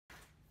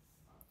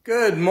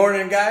Good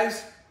morning,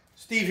 guys.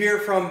 Steve here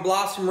from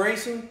Blossom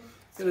Racing.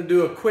 Going to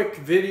do a quick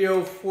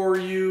video for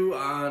you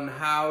on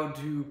how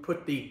to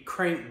put the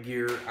crank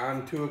gear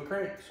onto a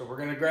crank. So we're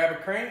going to grab a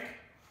crank.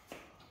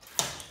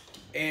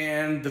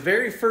 And the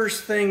very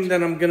first thing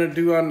that I'm going to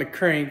do on the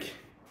crank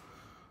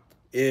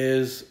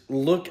is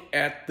look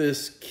at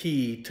this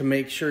key to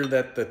make sure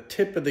that the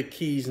tip of the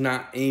key is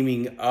not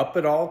aiming up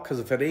at all. Because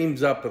if it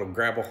aims up, it'll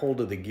grab a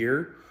hold of the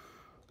gear.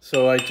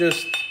 So I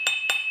just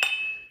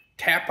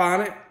tap on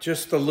it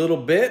just a little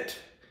bit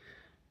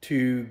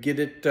to get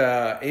it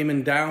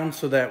aiming down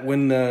so that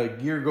when the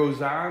gear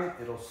goes on,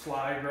 it'll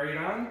slide right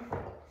on.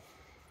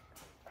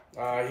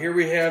 Here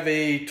we have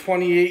a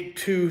 28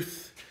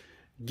 tooth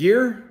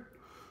gear.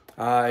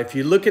 If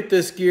you look at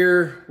this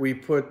gear, we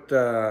put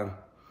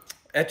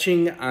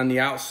etching on the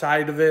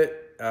outside of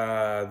it,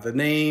 the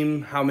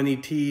name, how many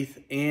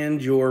teeth, and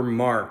your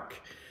mark.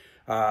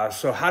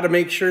 So how to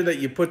make sure that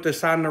you put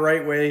this on the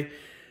right way.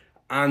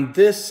 On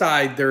this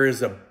side, there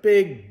is a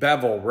big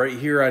bevel right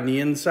here on the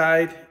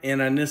inside,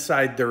 and on this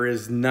side, there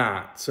is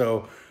not.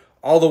 So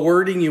all the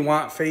wording you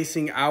want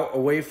facing out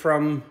away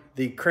from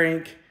the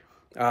crank,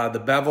 the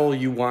bevel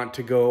you want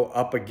to go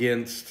up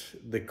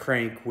against the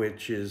crank,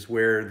 which is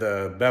where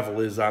the bevel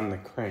is on the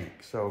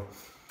crank. So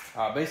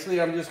basically,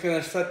 I'm just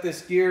gonna set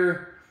this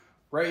gear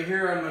right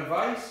here on my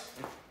vise.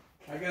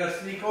 I gotta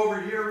sneak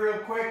over here real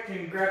quick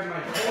and grab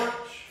my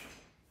torch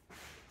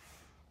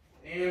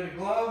and a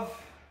glove.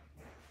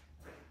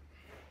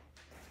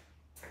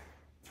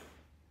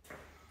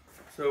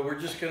 So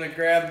we're just going to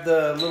grab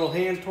the little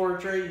hand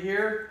torch right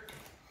here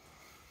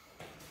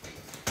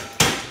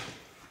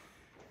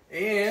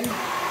and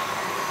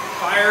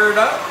fire it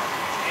up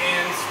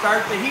and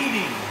start the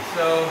heating.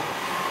 So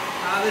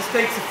this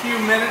takes a few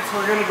minutes.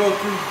 We're going to go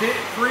through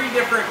 3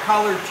 different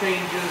color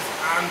changes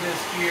on this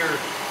gear.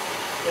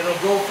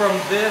 It'll go from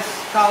this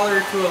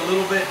color to a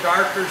little bit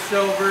darker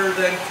silver,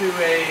 then to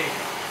a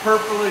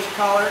purplish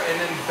color, and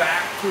then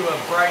back to a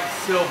bright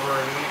silver.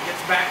 And when it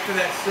gets back to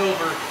that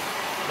silver,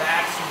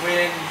 that's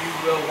when you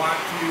will want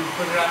to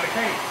put it on the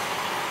crank.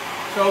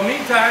 So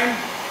meantime,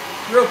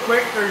 real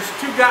quick, there's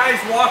 2 guys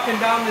walking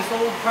down this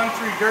old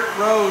country dirt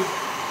road,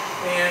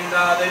 and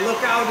they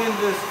look out into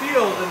this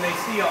field and they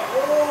see an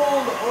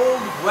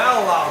old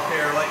well out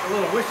there, like a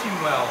little wishing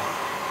well.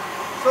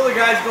 So the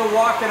guys go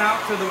walking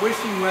out to the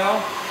wishing well.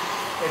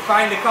 They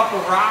find a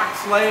couple rocks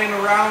laying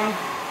around,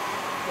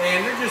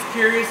 and they're just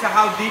curious of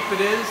how deep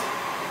it is.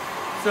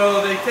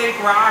 So they take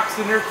rocks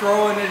and they're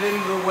throwing it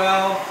into the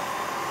well.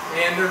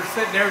 And they're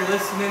sitting there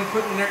listening,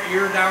 putting their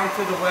ear down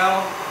to the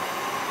well,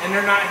 and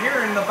they're not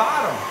hearing the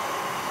bottom.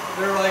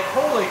 They're like,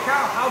 holy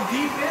cow, how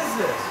deep is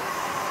this?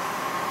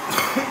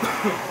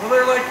 Well,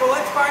 they're like, well,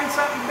 let's find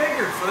something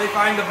bigger. So they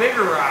find a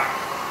bigger rock.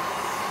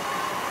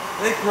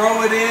 They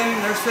throw it in, and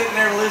they're sitting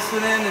there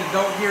listening and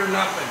don't hear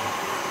nothing.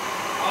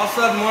 All of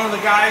a sudden, one of the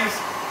guys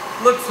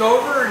looks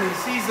over and he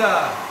sees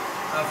a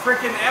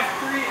frickin'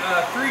 350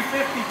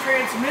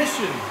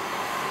 transmission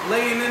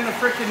laying in the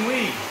frickin'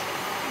 weeds.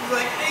 He's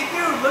like, hey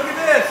dude, look at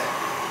this.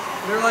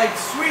 They're like,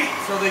 sweet.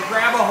 So they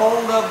grab a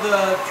hold of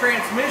the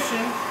transmission,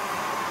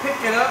 pick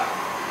it up,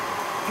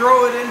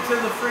 throw it into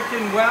the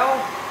freaking well,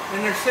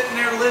 and they're sitting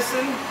there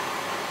listening.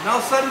 And all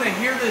of a sudden they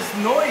hear this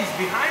noise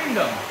behind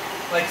them,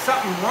 like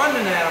something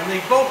running at them. They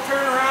both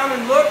turn around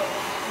and look,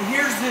 and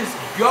here's this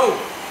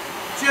goat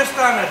just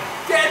on a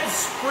dead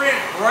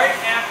sprint right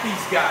at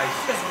these guys,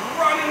 just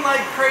running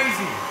like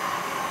crazy.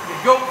 The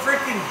goat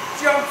freaking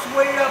jumps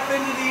way up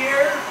into the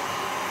air,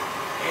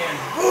 and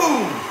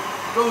boom,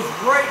 goes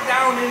right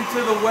down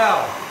into the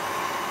well.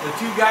 The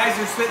 2 guys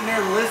are sitting there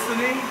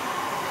listening,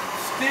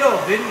 still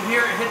didn't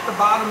hear it hit the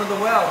bottom of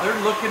the well. They're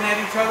looking at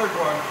each other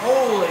going,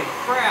 holy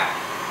crap,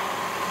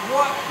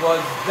 what was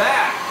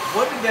that?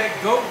 What did that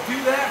goat do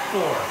that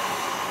for?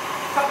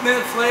 A couple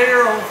minutes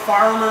later, old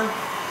farmer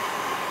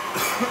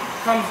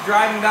comes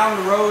driving down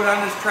the road on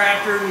his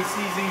tractor, and he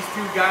sees these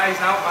 2 guys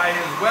out by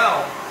his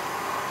well.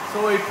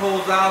 So he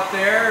pulls out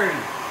there and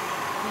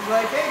he's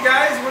like, hey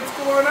guys, what's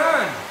going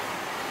on?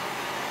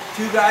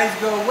 2 guys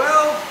go,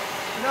 well,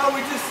 no, we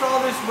just saw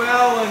this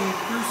well and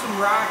threw some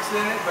rocks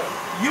in it, but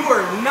you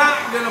are not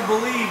going to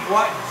believe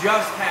what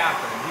just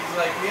happened. He's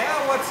like, yeah,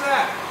 what's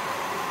that?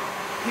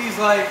 He's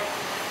like,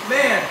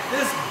 man,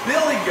 this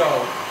billy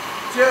goat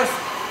just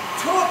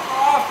took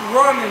off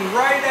running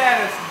right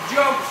at us,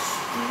 jumped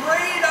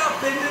straight up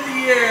into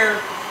the air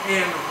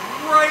and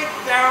right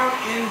down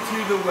into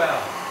the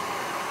well.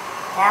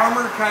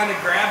 Farmer kind of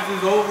grabs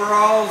his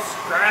overalls,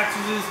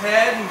 scratches his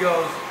head, and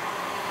goes,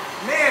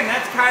 man,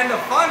 that's kind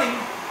of funny.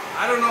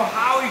 I don't know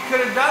how he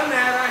could have done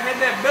that. I had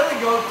that billy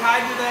goat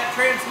tied to that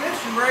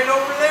transmission right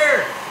over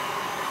there.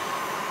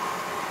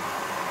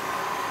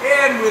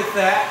 And with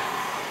that,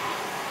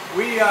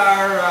 we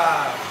are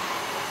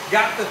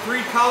got the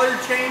 3 color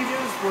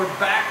changes. We're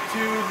back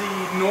to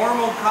the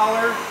normal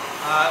color.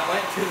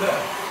 Went to the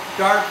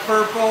dark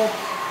purple,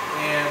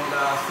 and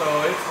so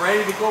it's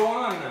ready to go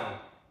on now.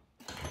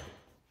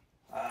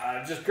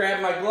 Just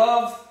grab my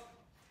glove,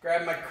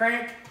 grab my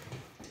crank,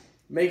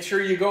 make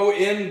sure you go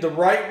in the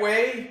right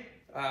way.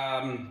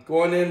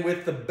 going in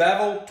with the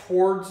bevel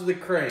towards the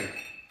crank.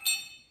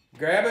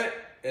 Grab it,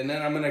 and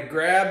then I'm gonna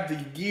grab the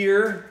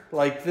gear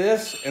like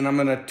this, and I'm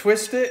gonna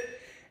twist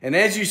it. And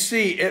as you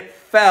see, it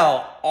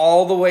fell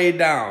all the way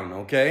down,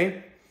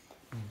 okay?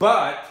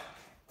 But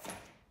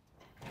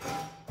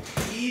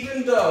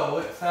even though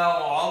it fell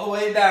all the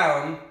way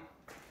down,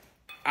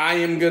 I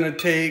am gonna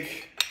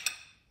take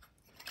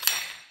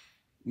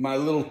my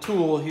little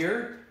tool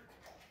here,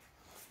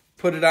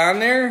 put it on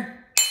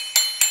there,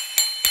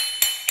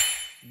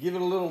 give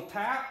it a little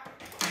tap,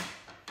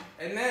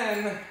 and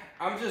then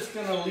I'm just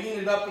gonna lean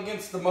it up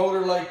against the motor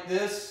like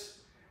this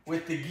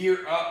with the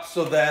gear up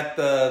so that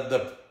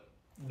the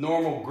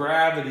normal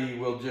gravity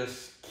will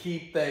just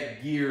keep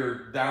that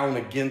gear down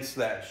against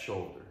that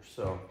shoulder.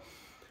 So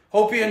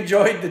hope you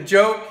enjoyed the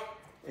joke,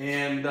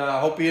 and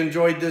hope you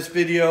enjoyed this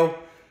video.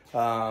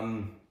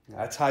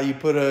 That's how you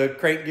put a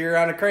crank gear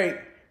on a crank.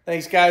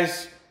 Thanks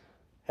guys,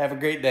 have a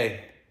great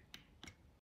day.